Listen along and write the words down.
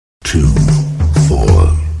2, 4,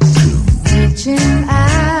 2. Reaching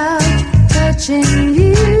out, touching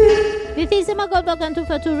you. This is Emma Goldberg on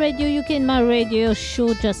 242 Radio UK in my radio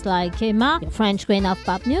show Just Like Emma, your French queen of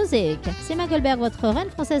pop music. C'est Emma Goldberg, votre reine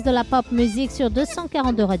française de la pop music sur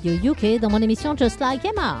 242 Radio UK dans mon émission Just Like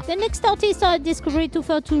Emma. The next artist I discovered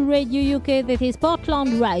 242 Radio UK, that is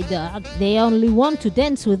Portland Rider. They only want to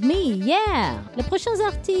dance with me, yeah! Les prochains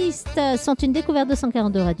artistes sont une découverte de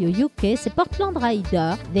 242 Radio UK, c'est Portland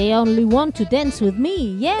Rider. They only want to dance with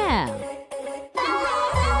me, yeah!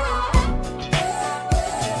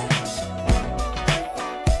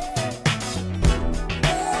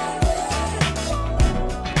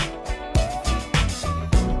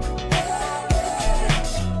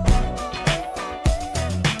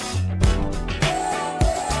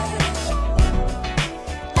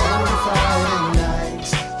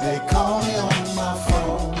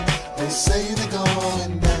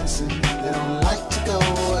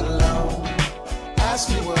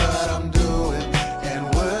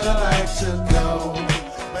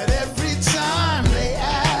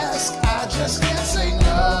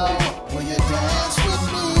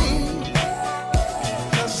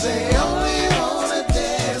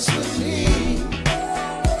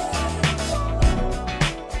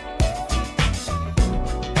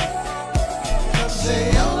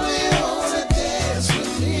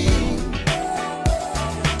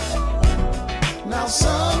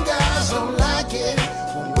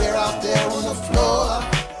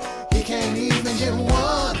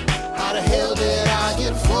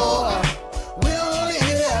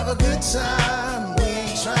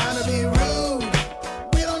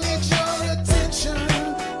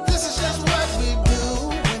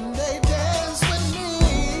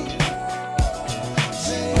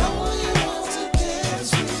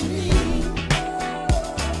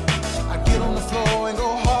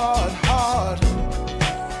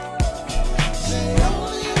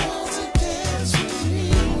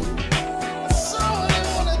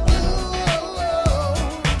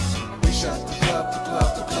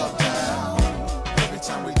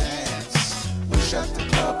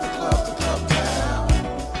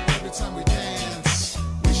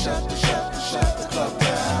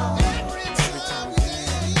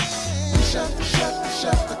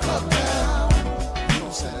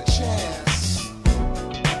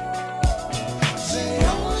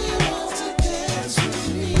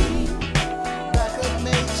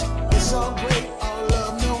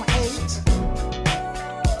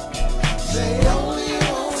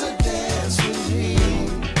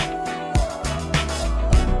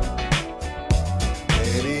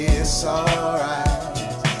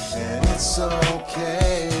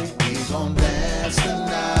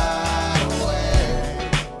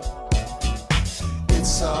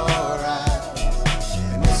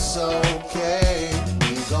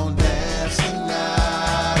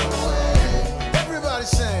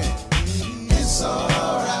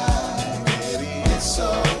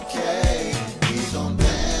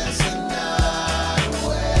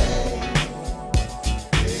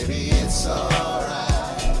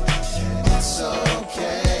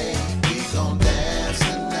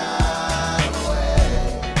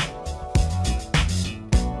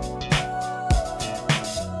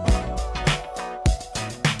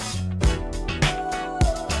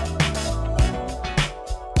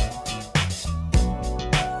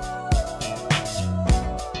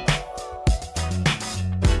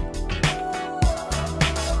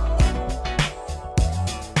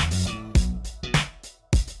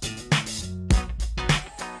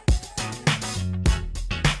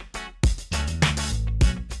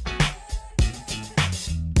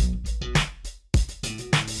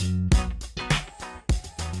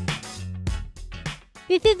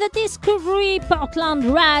 This is the Discovery Portland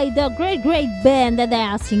Rider, great band that they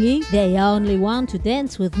are singing. They only want to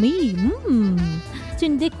dance with me. C'est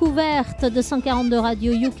une découverte de 142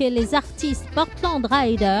 Radio UK, les artistes Portland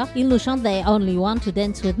Rider. Ils nous chantent They only want to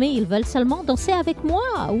dance with me. Ils veulent seulement danser avec moi.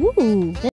 Ouh.